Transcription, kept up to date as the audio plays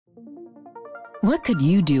What could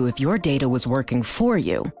you do if your data was working for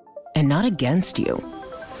you and not against you?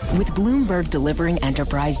 With Bloomberg delivering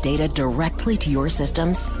enterprise data directly to your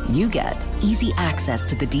systems, you get easy access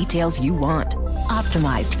to the details you want,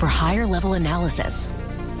 optimized for higher level analysis,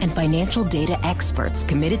 and financial data experts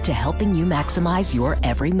committed to helping you maximize your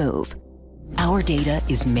every move. Our data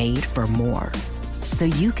is made for more, so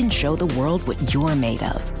you can show the world what you're made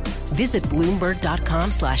of. Visit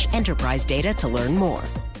Bloomberg.com/enterprise data to learn more.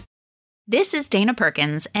 This is Dana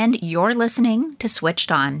Perkins, and you're listening to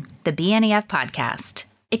Switched On, the BNEF podcast.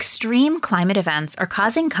 Extreme climate events are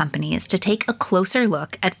causing companies to take a closer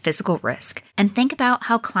look at physical risk and think about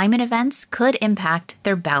how climate events could impact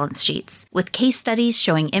their balance sheets, with case studies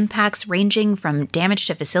showing impacts ranging from damage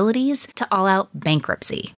to facilities to all-out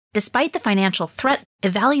bankruptcy. Despite the financial threat,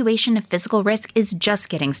 evaluation of physical risk is just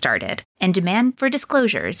getting started, and demand for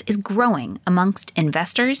disclosures is growing amongst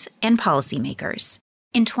investors and policymakers.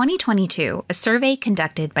 In 2022, a survey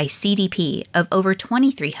conducted by CDP of over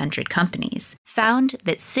 2,300 companies found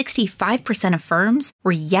that 65% of firms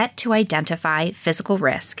were yet to identify physical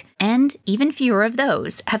risk, and even fewer of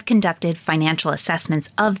those have conducted financial assessments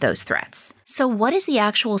of those threats. So what is the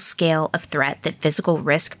actual scale of threat that physical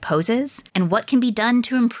risk poses, and what can be done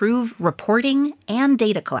to improve reporting and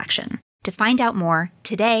data collection? To find out more,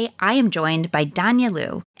 today I am joined by Danya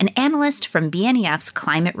Liu, an analyst from BNEF's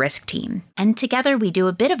climate risk team. And together we do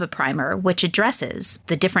a bit of a primer which addresses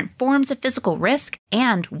the different forms of physical risk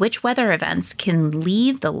and which weather events can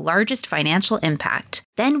leave the largest financial impact.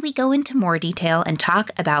 Then we go into more detail and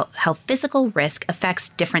talk about how physical risk affects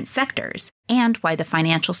different sectors and why the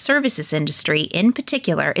financial services industry in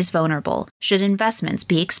particular is vulnerable should investments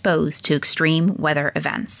be exposed to extreme weather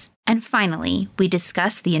events. And finally, we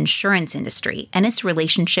discuss the insurance industry and its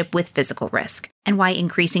relationship with physical risk, and why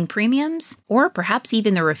increasing premiums, or perhaps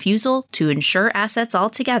even the refusal to insure assets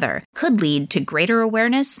altogether, could lead to greater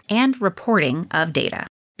awareness and reporting of data.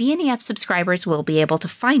 BNEF subscribers will be able to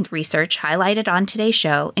find research highlighted on today's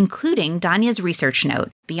show, including Danya's research note,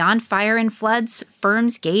 Beyond Fire and Floods,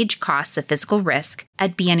 Firms Gauge Costs of Physical Risk,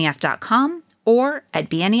 at BNEF.com or at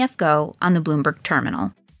BNEF Go on the Bloomberg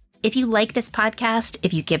terminal. If you like this podcast,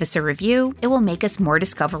 if you give us a review, it will make us more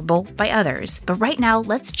discoverable by others. But right now,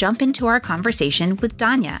 let's jump into our conversation with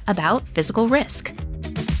Danya about physical risk.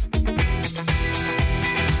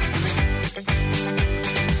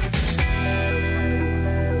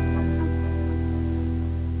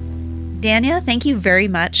 Danya, thank you very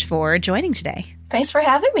much for joining today. Thanks for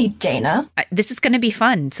having me, Dana. This is going to be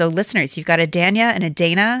fun. So listeners, you've got a Danya and a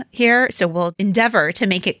Dana here. So we'll endeavor to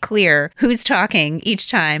make it clear who's talking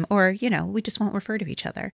each time, or, we just won't refer to each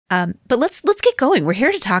other. But let's get going. We're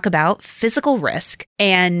here to talk about physical risk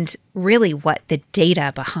and really what the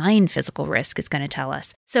data behind physical risk is going to tell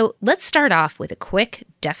us. So let's start off with a quick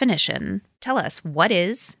definition. Tell us, what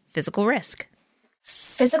is physical risk?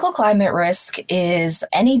 Physical climate risk is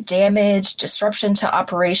any damage, disruption to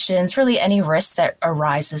operations, really any risk that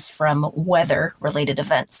arises from weather-related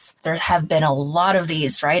events. There have been a lot of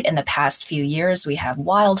these, right? In the past few years, we have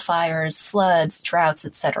wildfires, floods, droughts,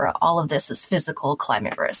 etc. All of this is physical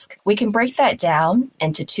climate risk. We can break that down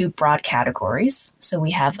into two broad categories. So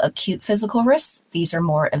we have acute physical risks. These are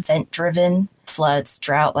more event-driven, floods,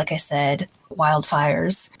 drought, like I said,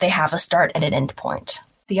 wildfires. They have a start and an end point.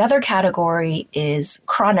 The other category is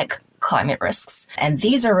chronic climate risks, and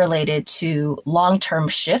these are related to long-term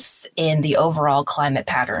shifts in the overall climate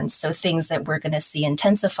patterns. So things that we're going to see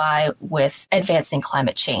intensify with advancing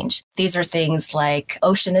climate change. These are things like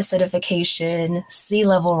ocean acidification, sea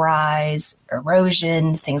level rise,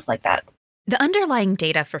 erosion, things like that. The underlying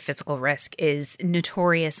data for physical risk is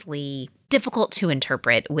notoriously difficult to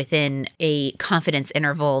interpret within a confidence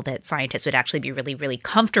interval that scientists would actually be really, really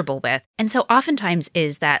comfortable with. And so oftentimes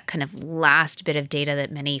is that kind of last bit of data that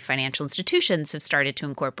many financial institutions have started to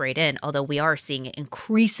incorporate in, although we are seeing it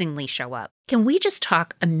increasingly show up. Can we just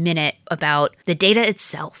talk a minute about the data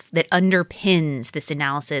itself that underpins this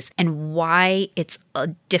analysis and why it's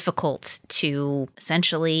difficult to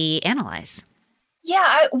essentially analyze?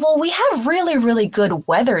 Yeah, we have really, really good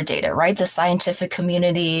weather data, right? The scientific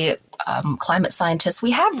community, climate scientists,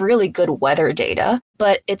 we have really good weather data,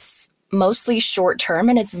 but it's mostly short term,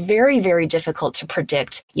 and it's very, very difficult to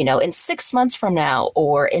predict, in 6 months from now,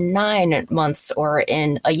 or in 9 months, or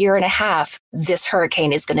in a year and a half, this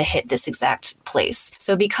hurricane is going to hit this exact place.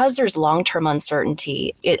 So because there's long-term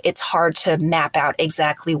uncertainty, it's hard to map out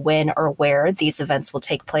exactly when or where these events will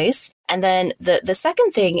take place. And then the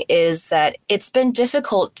second thing is that it's been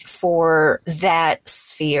difficult for that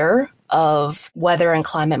sphere of weather and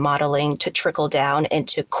climate modeling to trickle down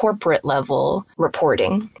into corporate level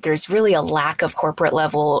reporting. There's really a lack of corporate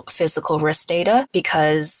level physical risk data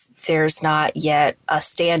because there's not yet a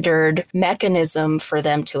standard mechanism for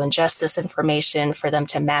them to ingest this information, for them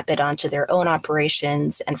to map it onto their own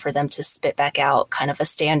operations, and for them to spit back out kind of a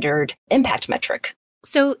standard impact metric.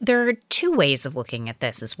 So there are two ways of looking at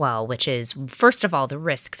this as well, which is, first of all, the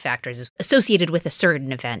risk factors associated with a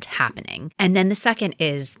certain event happening. And then the second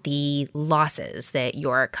is the losses that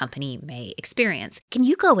your company may experience. Can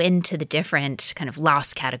you go into the different kind of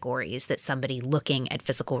loss categories that somebody looking at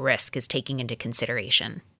physical risk is taking into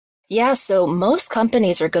consideration? Yeah, so most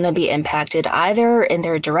companies are going to be impacted either in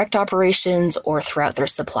their direct operations or throughout their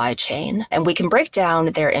supply chain. And we can break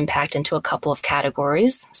down their impact into a couple of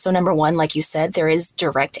categories. So number one, like you said, there is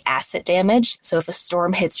direct asset damage. So if a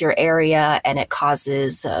storm hits your area and it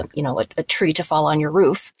causes, a tree to fall on your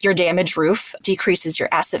roof, your damaged roof decreases your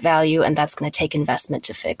asset value, and that's going to take investment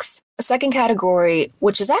to fix. A second category,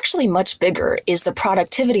 which is actually much bigger, is the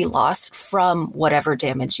productivity loss from whatever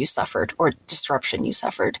damage you suffered or disruption you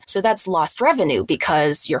suffered. So that's lost revenue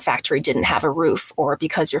because your factory didn't have a roof, or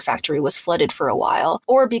because your factory was flooded for a while,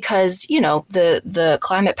 or because, the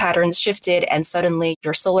climate patterns shifted and suddenly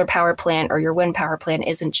your solar power plant or your wind power plant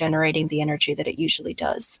isn't generating the energy that it usually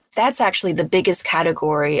does. That's actually the biggest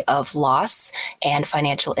category of loss and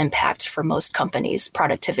financial impact for most companies,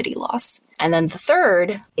 productivity loss. And then the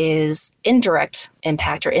third is indirect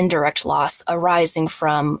impact or indirect loss arising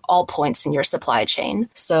from all points in your supply chain.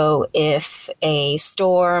 So if a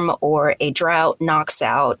storm or a drought knocks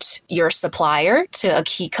out your supplier to a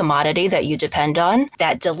key commodity that you depend on,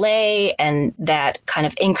 that delay and that kind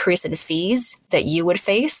of increase in fees that you would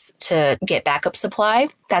face to get backup supply,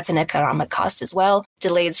 that's an economic cost as well.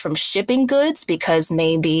 Delays from shipping goods because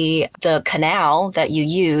maybe the canal that you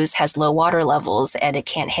use has low water levels and it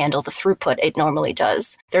can't handle the throughput it normally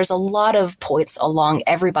does. There's a lot of points along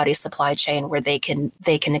everybody's supply chain where they can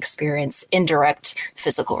experience indirect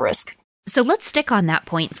physical risk. So let's stick on that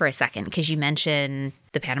point for a second, because you mentioned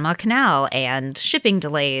the Panama Canal and shipping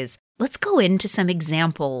delays. Let's go into some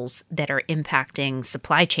examples that are impacting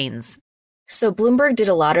supply chains. So Bloomberg did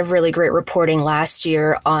a lot of really great reporting last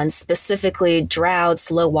year on specifically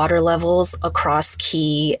droughts, low water levels across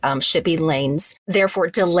key shipping lanes, therefore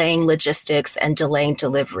delaying logistics and delaying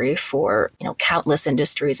delivery for countless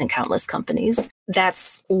industries and countless companies.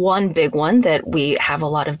 That's one big one that we have a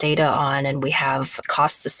lot of data on, and we have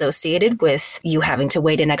costs associated with you having to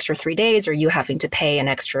wait an extra 3 days or you having to pay an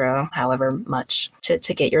extra however much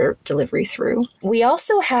to get your delivery through. We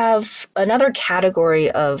also have another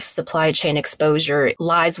category of supply chain exposure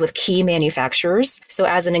lies with key manufacturers. So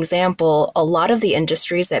as an example, a lot of the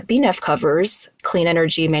industries that BNEF covers, clean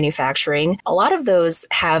energy manufacturing, a lot of those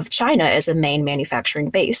have China as a main manufacturing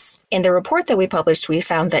base. In the report that we published, we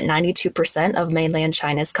found that 92% of mainland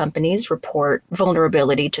China's companies report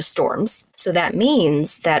vulnerability to storms. So that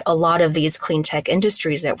means that a lot of these clean tech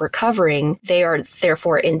industries that we're covering, they are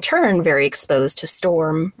therefore in turn very exposed to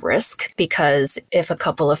storm risk, because if a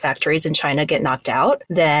couple of factories in China get knocked out,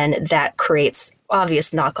 then that creates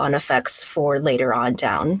obvious knock-on effects for later on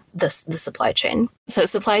down the supply chain. So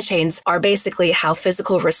supply chains are basically how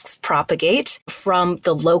physical risks propagate from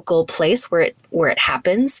the local place where it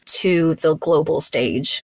happens to the global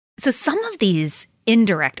stage. So some of these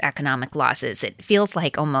indirect economic losses, it feels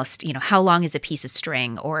like almost, how long is a piece of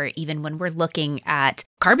string? Or even when we're looking at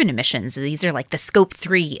carbon emissions, these are like the scope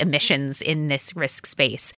 3 emissions in this risk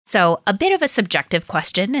space. So a bit of a subjective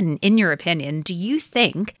question. And in your opinion, do you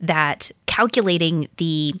think that calculating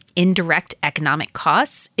the indirect economic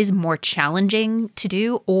costs is more challenging to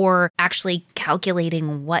do, or actually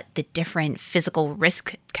calculating what the different physical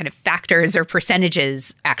risk kind of factors or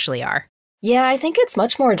percentages actually are? Yeah, I think it's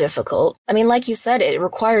much more difficult. I mean, like you said, it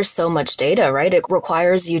requires so much data, right? It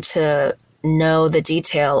requires you to know the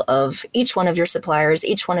detail of each one of your suppliers,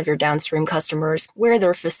 each one of your downstream customers, where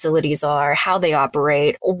their facilities are, how they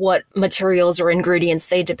operate, what materials or ingredients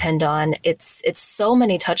they depend on. It's so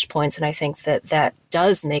many touch points, and I think that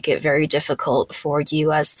does make it very difficult for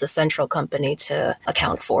you as the central company to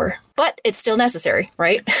account for. But it's still necessary,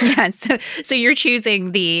 right? Yeah, so you're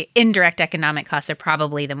choosing the indirect economic costs are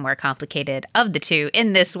probably the more complicated of the two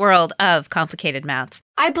in this world of complicated maths.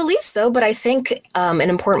 I believe so, but I think an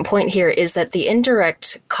important point here is that the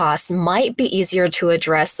indirect costs might be easier to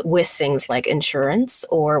address with things like insurance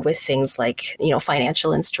or with things like,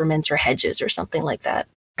 financial instruments or hedges or something like that.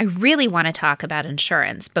 I really want to talk about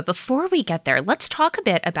insurance, but before we get there, let's talk a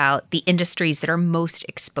bit about the industries that are most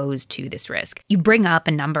exposed to this risk. You bring up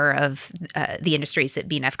a number of the industries that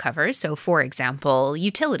BNEF covers. So, for example,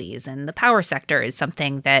 utilities and the power sector is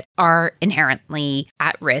something that are inherently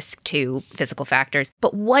at risk to physical factors.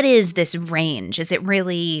 But what is this range? Is it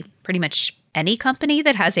really pretty much any company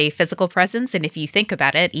that has a physical presence? And if you think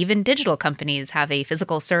about it, even digital companies have a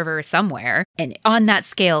physical server somewhere. And on that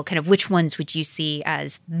scale, kind of which ones would you see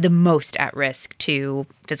as the most at risk to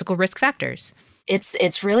physical risk factors?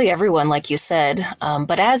 It's really everyone, like you said.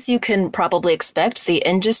 But as you can probably expect, the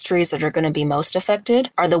industries that are going to be most affected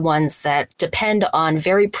are the ones that depend on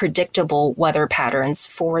very predictable weather patterns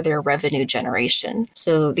for their revenue generation.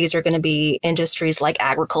 So these are going to be industries like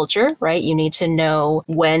agriculture, right? You need to know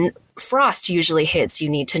when frost usually hits. You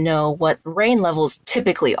need to know what rain levels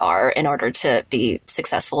typically are in order to be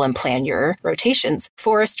successful and plan your rotations.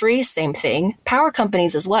 Forestry, same thing. Power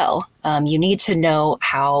companies as well. You need to know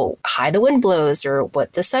how high the wind blows or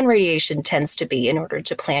what the sun radiation tends to be in order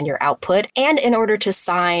to plan your output and in order to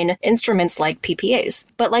sign instruments like PPAs.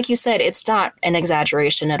 But like you said, it's not an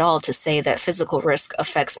exaggeration at all to say that physical risk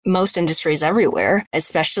affects most industries everywhere,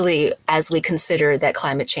 especially as we consider that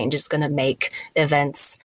climate change is going to make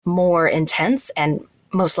events more intense and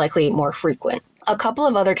most likely more frequent. A couple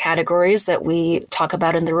of other categories that we talk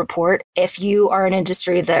about in the report. If you are an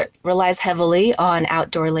industry that relies heavily on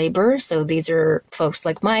outdoor labor, so these are folks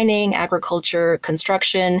like mining, agriculture,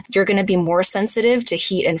 construction, you're going to be more sensitive to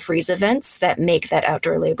heat and freeze events that make that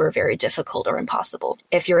outdoor labor very difficult or impossible.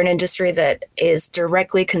 If you're an industry that is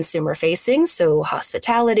directly consumer facing, so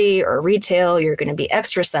hospitality or retail, you're going to be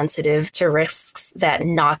extra sensitive to risks that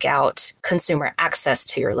knock out consumer access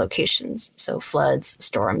to your locations, so floods,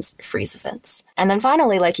 storms, freeze events. And then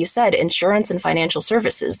finally, like you said, insurance and financial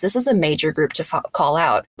services. This is a major group to call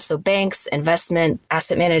out. So banks, investment,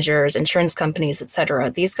 asset managers, insurance companies, et cetera,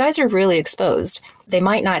 these guys are really exposed. They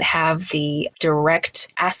might not have the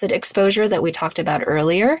direct asset exposure that we talked about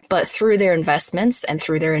earlier, but through their investments and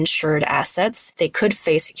through their insured assets, they could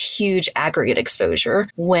face huge aggregate exposure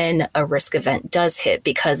when a risk event does hit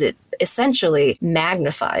because it essentially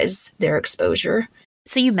magnifies their exposure.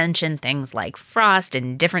 So you mentioned things like frost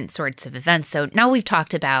and different sorts of events. So now we've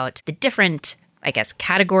talked about the different,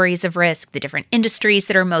 categories of risk, the different industries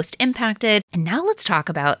that are most impacted. And now let's talk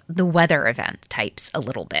about the weather event types a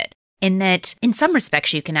little bit. In that, in some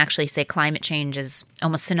respects, you can actually say climate change is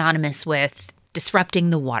almost synonymous with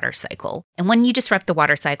disrupting the water cycle. And when you disrupt the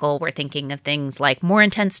water cycle, we're thinking of things like more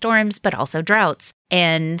intense storms, but also droughts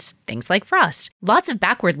and things like frost. Lots of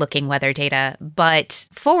backward-looking weather data, but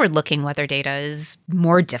forward-looking weather data is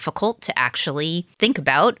more difficult to actually think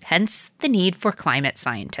about, hence the need for climate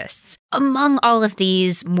scientists. Among all of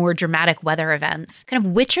these more dramatic weather events, kind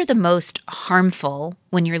of which are the most harmful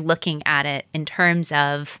when you're looking at it in terms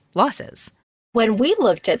of losses? When we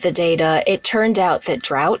looked at the data, it turned out that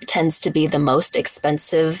drought tends to be the most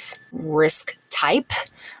expensive risk type.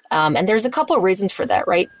 And there's a couple of reasons for that,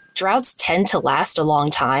 right? Droughts tend to last a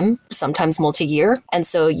long time, sometimes multi-year. And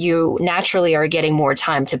so you naturally are getting more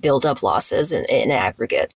time to build up losses in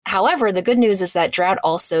aggregate. However, the good news is that drought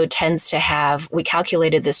also tends to have, we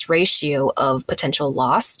calculated this ratio of potential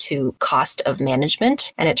loss to cost of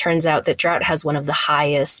management. And it turns out that drought has one of the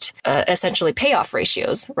highest, essentially payoff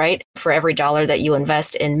ratios, right? For every dollar that you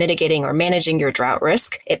invest in mitigating or managing your drought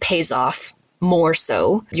risk, it pays off more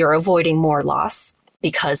so. You're avoiding more loss,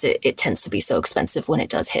 because it tends to be so expensive when it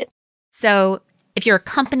does hit. So if you're a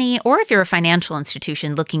company or if you're a financial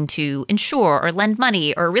institution looking to insure or lend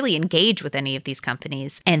money or really engage with any of these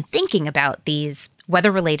companies and thinking about these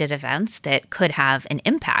weather-related events that could have an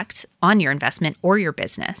impact on your investment or your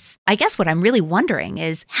business, I guess what I'm really wondering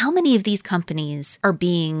is how many of these companies are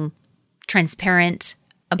being transparent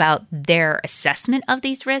about their assessment of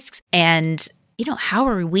these risks? And, how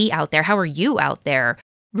are we out there? How are you out there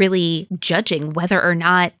really judging whether or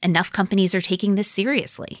not enough companies are taking this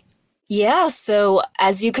seriously? Yeah, so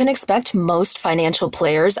as you can expect, most financial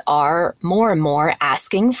players are more and more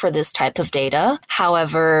asking for this type of data.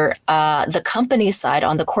 However, the company side,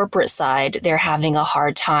 on the corporate side, they're having a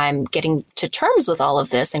hard time getting to terms with all of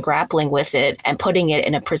this and grappling with it and putting it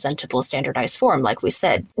in a presentable, standardized form, like we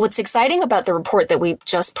said. What's exciting about the report that we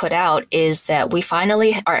just put out is that we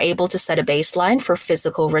finally are able to set a baseline for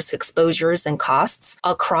physical risk exposures and costs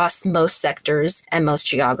across most sectors and most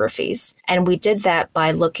geographies. And we did that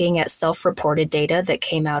by looking at self-reported data that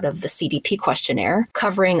came out of the CDP questionnaire,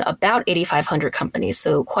 covering about 8,500 companies,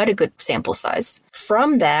 so quite a good sample size.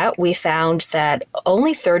 From that, we found that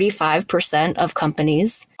only 35% of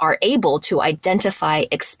companies are able to identify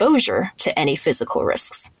exposure to any physical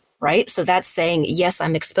risks. right? So that's saying, yes,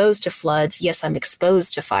 I'm exposed to floods. Yes, I'm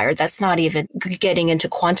exposed to fire. That's not even getting into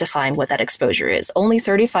quantifying what that exposure is. Only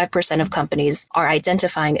 35% of companies are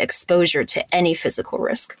identifying exposure to any physical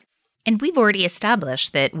risk. And we've already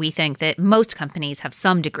established that we think that most companies have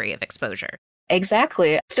some degree of exposure.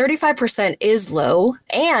 Exactly. 35% is low.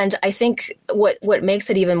 And I think what makes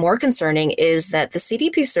it even more concerning is that the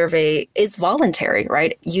CDP survey is voluntary,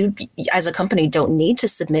 right? You, as a company, don't need to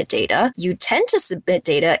submit data. You tend to submit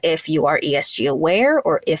data if you are ESG aware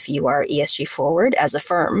or if you are ESG forward as a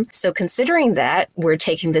firm. So considering that, we're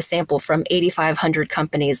taking the sample from 8,500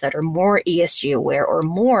 companies that are more ESG aware or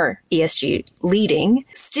more ESG leading,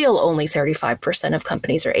 still only 35% of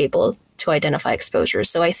companies are able to identify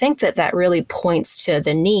exposures. So I think that really points to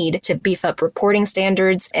the need to beef up reporting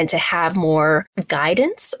standards and to have more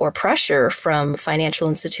guidance or pressure from financial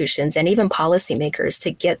institutions and even policymakers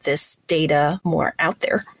to get this data more out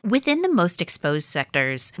there. Within the most exposed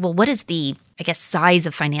sectors, well, what is the size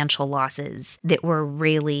of financial losses that we're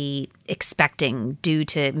really expecting due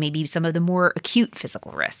to maybe some of the more acute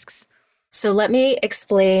physical risks? So let me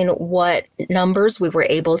explain what numbers we were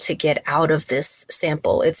able to get out of this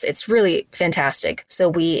sample. It's really fantastic. So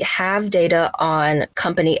we have data on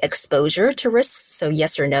company exposure to risks. So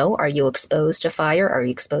yes or no, are you exposed to fire? Are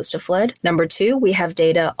you exposed to flood? Number two, we have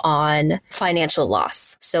data on financial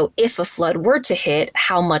loss. So if a flood were to hit,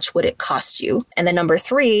 how much would it cost you? And then number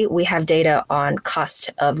three, we have data on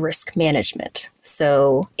cost of risk management.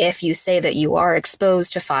 So if you say that you are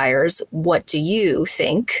exposed to fires, what do you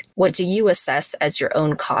think? What do you assess as your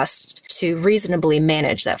own cost to reasonably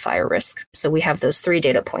manage that fire risk? So we have those 3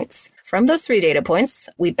 data points. From those 3 data points,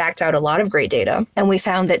 we backed out a lot of great data, and we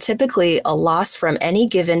found that typically a loss from any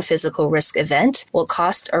given physical risk event will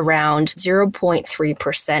cost around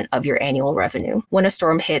 0.3% of your annual revenue. When a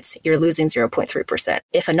storm hits, you're losing 0.3%.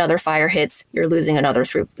 If another fire hits, you're losing another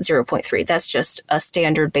 0.3. That's just a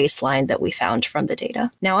standard baseline that we found from the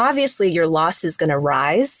data. Now, obviously, your loss is going to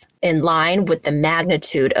rise in line with the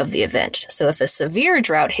magnitude of the event. So if a severe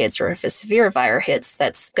drought hits or if a severe fire hits,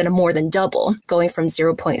 that's going to more than double, going from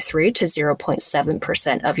 0.3 to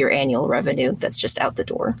 0.7% of your annual revenue. That's just out the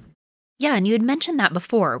door. Yeah, and you had mentioned that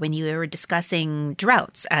before when you were discussing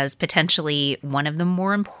droughts as potentially one of the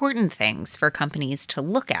more important things for companies to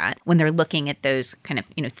look at when they're looking at those kind of,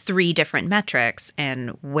 3 different metrics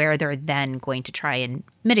and where they're then going to try and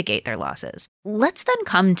mitigate their losses. Let's then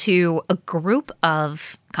come to a group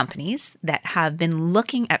of companies that have been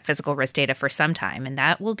looking at physical risk data for some time, and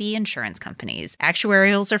that will be insurance companies.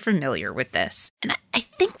 Actuarials are familiar with this. And I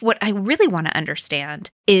think what I really want to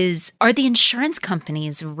understand is, are the insurance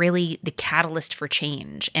companies really the catalyst for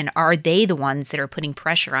change? And are they the ones that are putting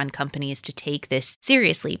pressure on companies to take this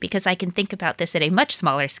seriously? Because I can think about this at a much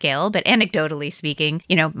smaller scale, but anecdotally speaking,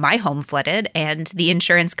 my home flooded and the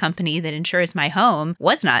insurance company that insures my home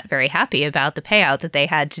was not very happy about the payout that they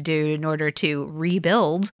had to do in order to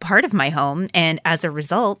rebuild part of my home. And as a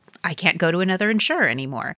result, I can't go to another insurer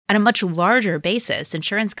anymore. On a much larger basis,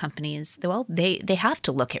 insurance companies, well, they have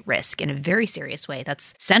to look at risk in a very serious way.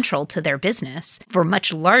 That's central to their business for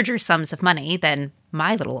much larger sums of money than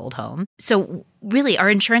my little old home. So really, are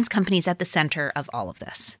insurance companies at the center of all of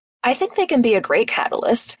this? I think they can be a great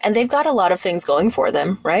catalyst, and they've got a lot of things going for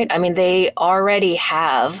them, right? I mean, they already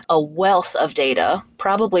have a wealth of data,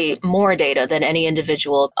 probably more data than any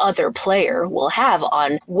individual other player will have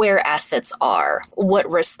on where assets are, what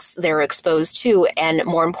risks they're exposed to, and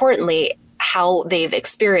more importantly, how they've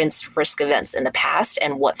experienced risk events in the past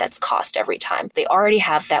and what that's cost every time. They already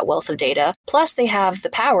have that wealth of data. Plus, they have the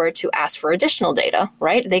power to ask for additional data,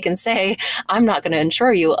 right? They can say, I'm not going to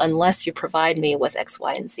insure you unless you provide me with X,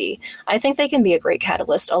 Y, and Z. I think they can be a great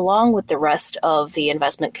catalyst along with the rest of the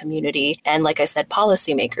investment community. And like I said,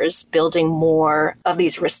 policymakers building more of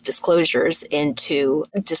these risk disclosures into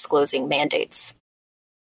disclosing mandates.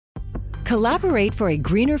 Collaborate for a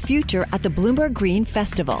greener future at the Bloomberg Green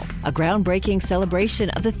Festival, a groundbreaking celebration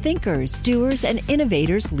of the thinkers, doers, and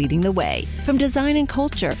innovators leading the way. From design and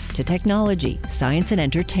culture to technology, science, and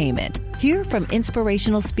entertainment. Hear from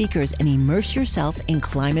inspirational speakers and immerse yourself in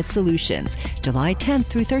climate solutions. July 10th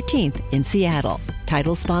through 13th in Seattle.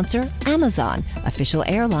 Title sponsor, Amazon. Official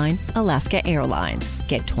airline, Alaska Airlines.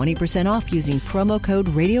 Get 20% off using promo code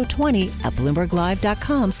Radio20 at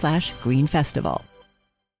BloombergLive.com/greenfestival.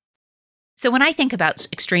 So when I think about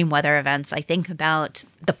extreme weather events, I think about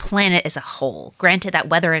the planet as a whole. Granted, that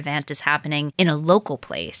weather event is happening in a local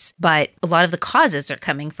place, but a lot of the causes are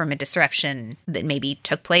coming from a disruption that maybe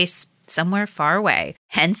took place somewhere far away.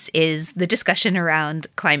 Hence is the discussion around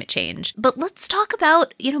climate change. But let's talk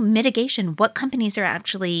about, mitigation, what companies are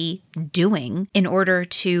actually doing in order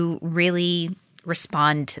to really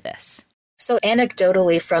respond to this? So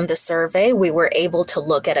anecdotally from the survey, we were able to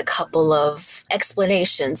look at a couple of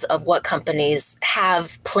explanations of what companies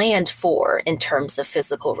have planned for in terms of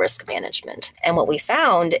physical risk management. And what we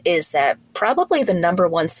found is that probably the number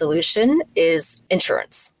one solution is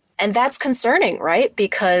insurance. And that's concerning, right?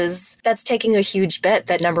 Because that's taking a huge bet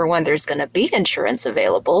that number one, there's going to be insurance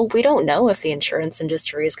available. We don't know if the insurance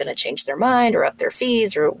industry is going to change their mind or up their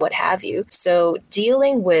fees or what have you. So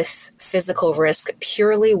dealing with physical risk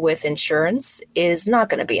purely with insurance is not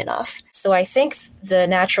going to be enough. So I think the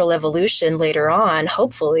natural evolution later on,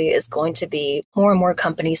 hopefully, is going to be more and more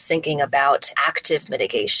companies thinking about active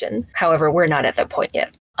mitigation. However, we're not at that point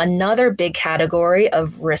yet. Another big category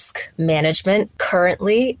of risk management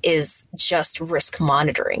currently is just risk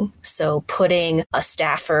monitoring. So putting a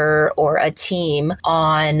staffer or a team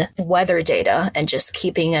on weather data and just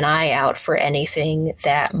keeping an eye out for anything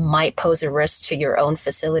that might pose a risk to your own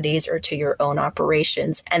facilities or to your own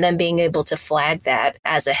operations, and then being able to flag that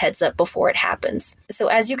as a heads up before it happens. So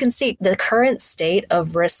as you can see, the current state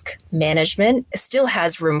of risk management still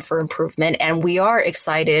has room for improvement, and we are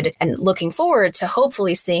excited and looking forward to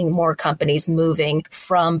hopefully seeing more companies moving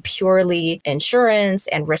from purely insurance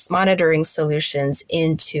and risk monitoring solutions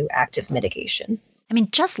into active mitigation. I mean,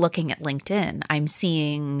 just looking at LinkedIn, I'm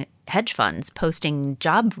seeing hedge funds posting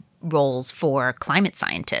job roles for climate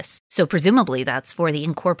scientists. So presumably that's for the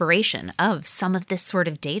incorporation of some of this sort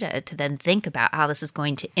of data to then think about how this is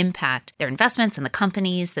going to impact their investments and the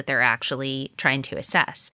companies that they're actually trying to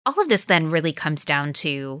assess. All of this then really comes down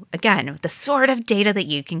to, again, the sort of data that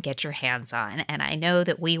you can get your hands on. And I know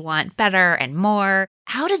that we want better and more.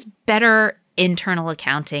 How does better internal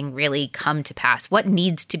accounting really come to pass? What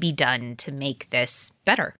needs to be done to make this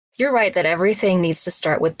better? You're right that everything needs to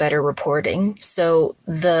start with better reporting. So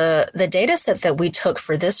the data set that we took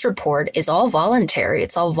for this report is all voluntary.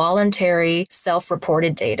 It's all voluntary,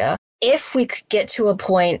 self-reported data. If we could get to a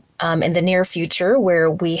point in the near future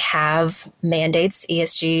where we have mandates,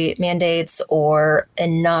 ESG mandates, or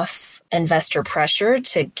enough investor pressure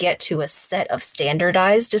to get to a set of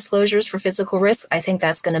standardized disclosures for physical risk, I think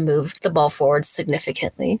that's going to move the ball forward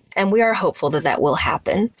significantly. And we are hopeful that that will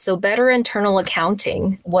happen. So better internal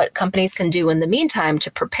accounting, what companies can do in the meantime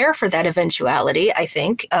to prepare for that eventuality, I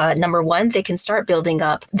think, number one, they can start building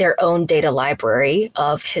up their own data library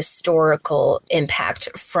of historical impact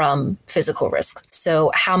from physical risk.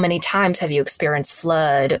 So how many times have you experienced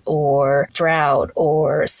flood or drought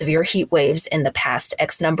or severe heat waves in the past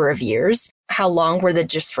X number of years? How long were the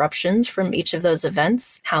disruptions from each of those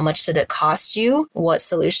events? How much did it cost you? What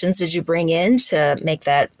solutions did you bring in to make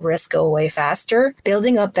that risk go away faster?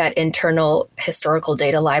 Building up that internal historical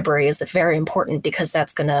data library is very important because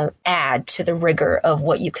that's going to add to the rigor of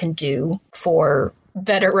what you can do for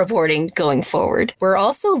better reporting going forward. We're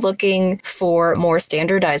also looking for more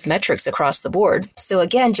standardized metrics across the board. So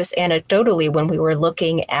again, just anecdotally, when we were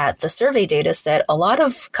looking at the survey data set, a lot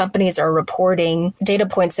of companies are reporting data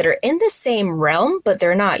points that are in the same realm, but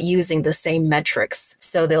they're not using the same metrics.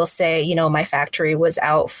 So they'll say, my factory was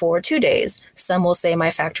out for 2 days. Some will say my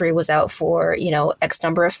factory was out for, X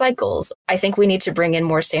number of cycles. I think we need to bring in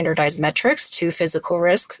more standardized metrics to physical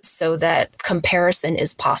risks so that comparison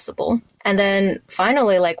is possible. And then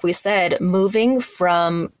finally, like we said, moving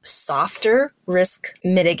from softer risk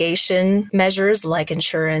mitigation measures like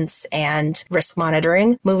insurance and risk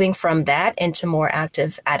monitoring, moving from that into more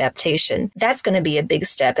active adaptation. That's going to be a big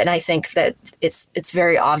step. And I think that it's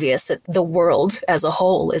very obvious that the world as a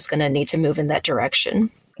whole is going to need to move in that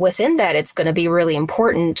direction. Within that, it's going to be really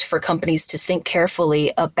important for companies to think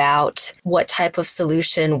carefully about what type of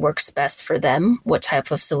solution works best for them, what type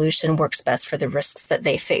of solution works best for the risks that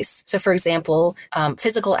they face. So, for example,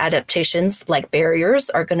 physical adaptations like barriers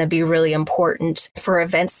are going to be really important for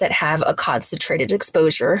events that have a concentrated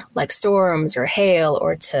exposure, like storms or hail,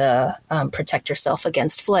 or to protect yourself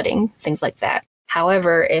against flooding, things like that.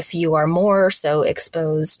 However, if you are more so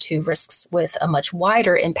exposed to risks with a much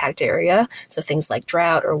wider impact area, so things like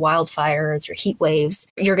drought or wildfires or heat waves,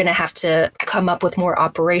 you're going to have to come up with more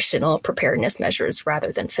operational preparedness measures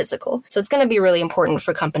rather than physical. So it's going to be really important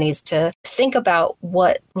for companies to think about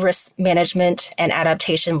what risk management and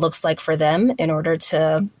adaptation looks like for them in order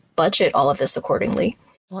to budget all of this accordingly.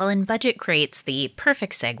 Well, and budget creates the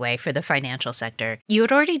perfect segue for the financial sector. You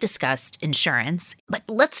had already discussed insurance, but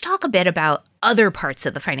let's talk a bit about other parts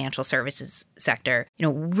of the financial services sector.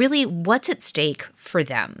 Really what's at stake for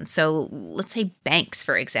them? So let's say banks,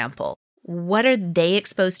 for example. What are they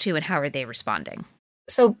exposed to and how are they responding?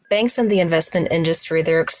 So banks in the investment industry,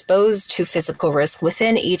 they're exposed to physical risk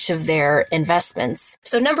within each of their investments.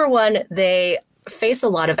 So number one, they face a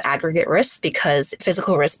lot of aggregate risks because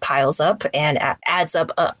physical risk piles up and adds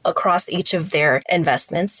up across each of their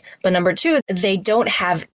investments. But number two, they don't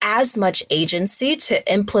have as much agency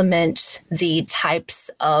to implement the types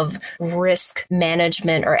of risk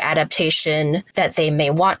management or adaptation that they may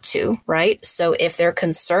want to, right? So if they're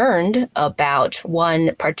concerned about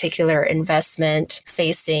one particular investment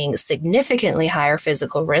facing significantly higher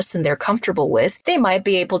physical risk than they're comfortable with, they might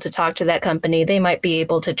be able to talk to that company. They might be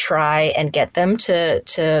able to try and get them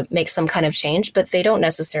to make some kind of change, but they don't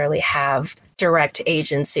necessarily have direct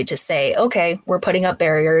agency to say, okay, we're putting up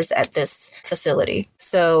barriers at this facility.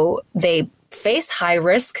 So they face high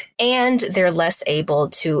risk and they're less able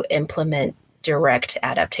to implement direct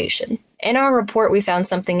adaptation. In our report, we found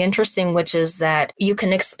something interesting, which is that you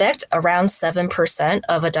can expect around 7%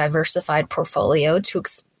 of a diversified portfolio to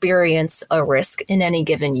experience a risk in any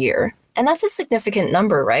given year. And that's a significant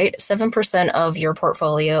number, right? 7% of your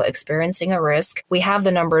portfolio experiencing a risk. We have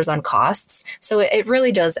the numbers on costs, so it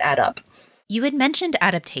really does add up. You had mentioned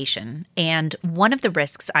adaptation, and one of the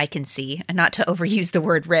risks I can see, and not to overuse the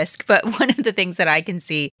word risk, but one of the things that I can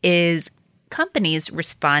see is companies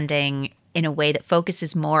responding in a way that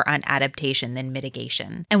focuses more on adaptation than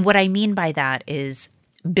mitigation. And what I mean by that is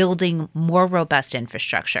building more robust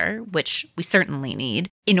infrastructure, which we certainly need,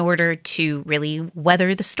 in order to really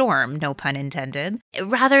weather the storm, no pun intended,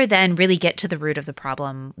 rather than really get to the root of the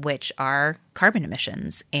problem, which are carbon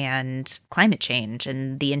emissions and climate change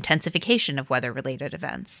and the intensification of weather-related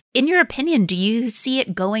events. In your opinion, do you see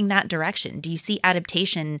it going that direction? Do you see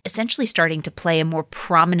adaptation essentially starting to play a more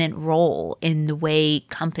prominent role in the way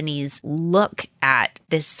companies look at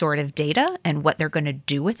this sort of data and what they're going to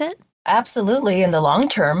do with it? Absolutely. In the long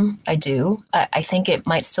term, I do. I think it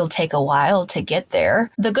might still take a while to get there.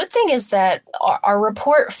 The good thing is that our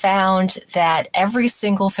report found that every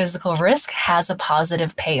single physical risk has a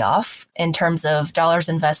positive payoff in terms of dollars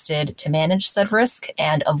invested to manage said risk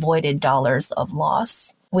and avoided dollars of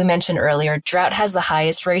loss. We mentioned earlier, drought has the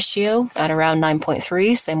highest ratio at around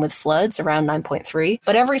 9.3, same with floods, around 9.3.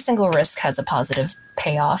 But every single risk has a positive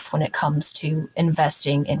payoff when it comes to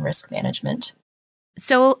investing in risk management.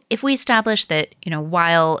 So if we establish that,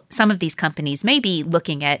 while some of these companies may be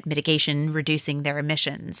looking at mitigation, reducing their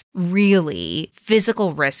emissions, really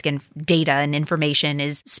physical risk and data and information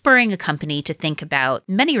is spurring a company to think about,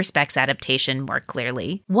 in many respects, adaptation more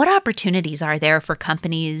clearly. What opportunities are there for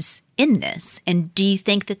companies in this? And do you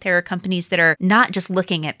think that there are companies that are not just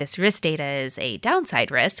looking at this risk data as a downside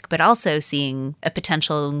risk, but also seeing a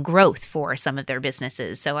potential growth for some of their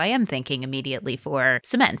businesses? So I am thinking immediately for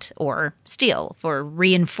cement or steel, for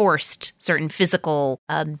reinforced certain physical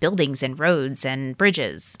buildings and roads and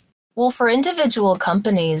bridges. Well, for individual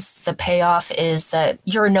companies, the payoff is that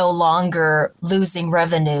you're no longer losing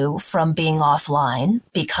revenue from being offline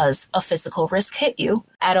because a physical risk hit you.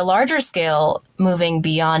 At a larger scale, moving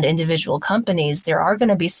beyond individual companies, there are going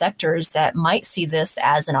to be sectors that might see this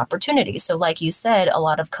as an opportunity. So like you said, a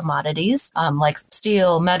lot of commodities like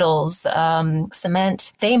steel, metals,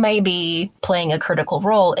 cement, they may be playing a critical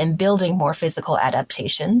role in building more physical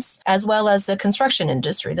adaptations, as well as the construction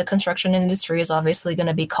industry. The construction industry is obviously going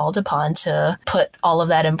to be called upon to put all of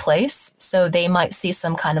that in place. So they might see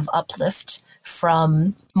some kind of uplift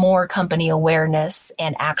from more company awareness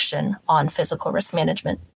and action on physical risk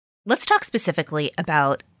management. Let's talk specifically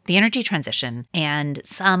about the energy transition and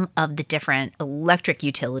some of the different electric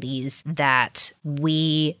utilities that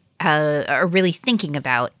we are really thinking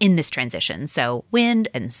about in this transition. So wind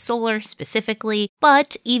and solar specifically,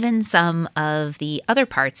 but even some of the other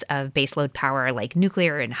parts of baseload power like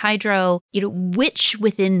nuclear and hydro, which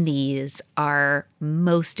within these are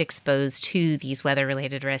most exposed to these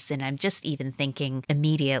weather-related risks. And I'm just even thinking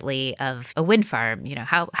immediately of a wind farm.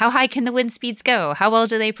 How high can the wind speeds go? How well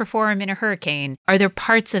do they perform in a hurricane? Are there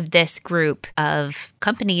parts of this group of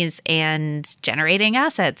companies and generating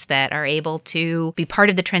assets that are able to be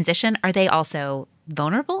part of the transition? Are they also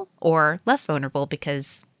vulnerable or less vulnerable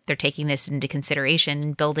because they're taking this into consideration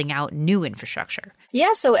and building out new infrastructure?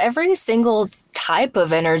 Yeah, so every single type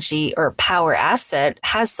of energy or power asset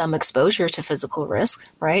has some exposure to physical risk,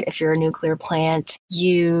 right? If you're a nuclear plant,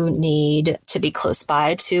 you need to be close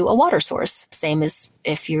by to a water source. Same as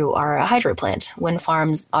if you are a hydro plant. Wind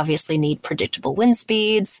farms obviously need predictable wind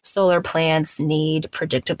speeds. Solar plants need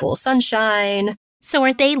predictable sunshine. So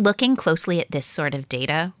are they looking closely at this sort of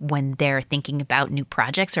data when they're thinking about new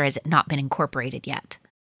projects, or has it not been incorporated yet?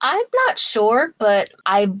 I'm not sure, but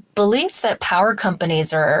I believe that power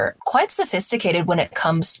companies are quite sophisticated when it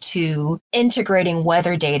comes to integrating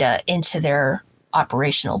weather data into their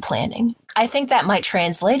operational planning. I think that might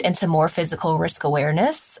translate into more physical risk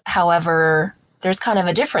awareness. However, there's kind of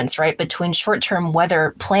a difference, right, between short-term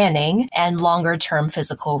weather planning and longer-term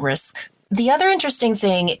physical risk. The other interesting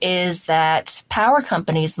thing is that power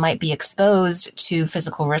companies might be exposed to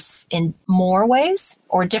physical risks in more ways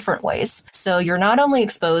or different ways. So you're not only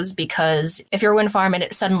exposed because if you're a wind farm and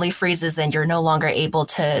it suddenly freezes, then you're no longer able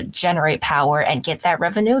to generate power and get that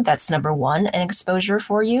revenue. That's number one, an exposure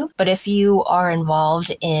for you. But if you are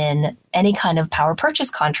involved in any kind of power purchase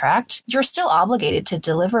contract, you're still obligated to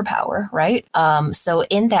deliver power, right? So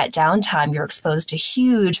in that downtime, you're exposed to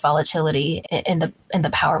huge volatility in the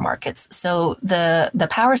power markets. So the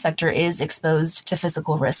power sector is exposed to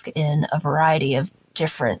physical risk in a variety of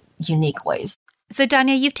different, unique ways. So,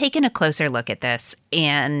 Danya, you've taken a closer look at this,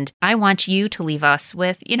 and I want you to leave us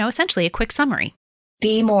with, essentially a quick summary.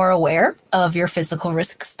 Be more aware of your physical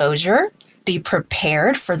risk exposure. Be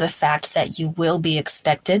prepared for the fact that you will be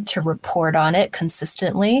expected to report on it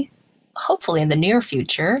consistently, hopefully in the near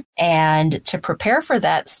future. And to prepare for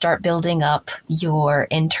that, start building up your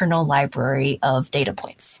internal library of data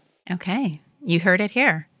points. Okay, you heard it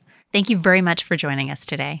here. Thank you very much for joining us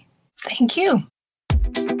today. Thank you.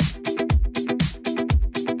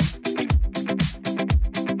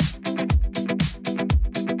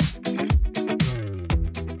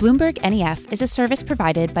 Bloomberg NEF is a service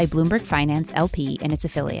provided by Bloomberg Finance LP and its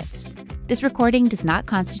affiliates. This recording does not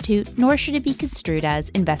constitute, nor should it be construed as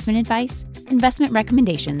investment advice, investment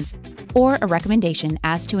recommendations, or a recommendation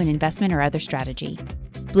as to an investment or other strategy.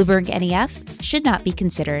 Bloomberg NEF should not be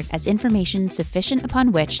considered as information sufficient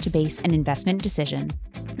upon which to base an investment decision.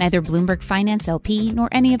 Neither Bloomberg Finance LP nor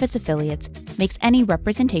any of its affiliates makes any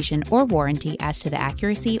representation or warranty as to the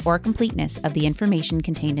accuracy or completeness of the information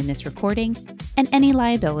contained in this recording, and any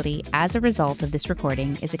liability as a result of this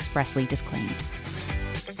recording is expressly disclaimed.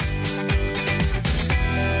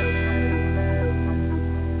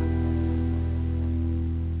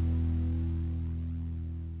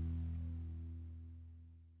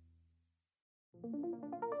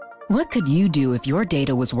 What could you do if your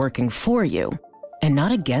data was working for you and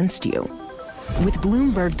not against you? With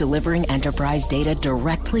Bloomberg delivering enterprise data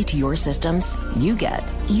directly to your systems, you get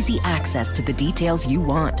easy access to the details you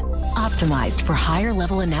want, optimized for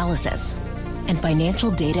higher-level analysis, and financial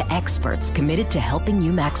data experts committed to helping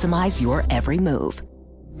you maximize your every move.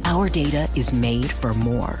 Our data is made for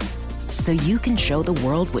more, so you can show the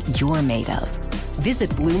world what you're made of. Visit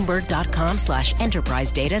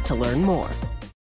Bloomberg.com/enterprise data to learn more.